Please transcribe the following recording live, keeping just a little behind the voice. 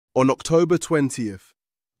On October 20th,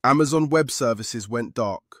 Amazon Web Services went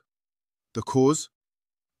dark. The cause?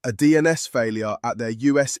 A DNS failure at their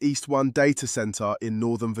US East-1 data center in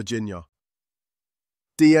Northern Virginia.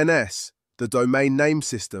 DNS, the domain name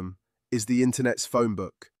system, is the Internet's phone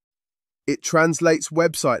book. It translates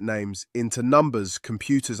website names into numbers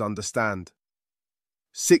computers understand.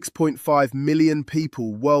 6.5 million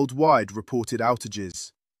people worldwide reported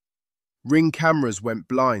outages. Ring cameras went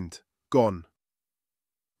blind, gone.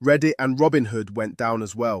 Reddit and Robinhood went down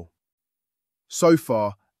as well. So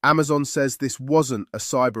far, Amazon says this wasn't a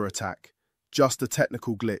cyber attack, just a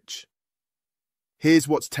technical glitch. Here's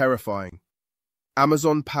what's terrifying.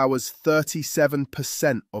 Amazon powers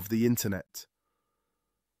 37% of the internet.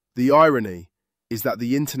 The irony is that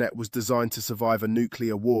the internet was designed to survive a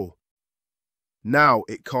nuclear war. Now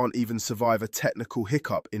it can't even survive a technical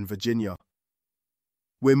hiccup in Virginia.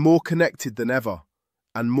 We're more connected than ever,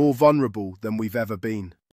 and more vulnerable than we've ever been.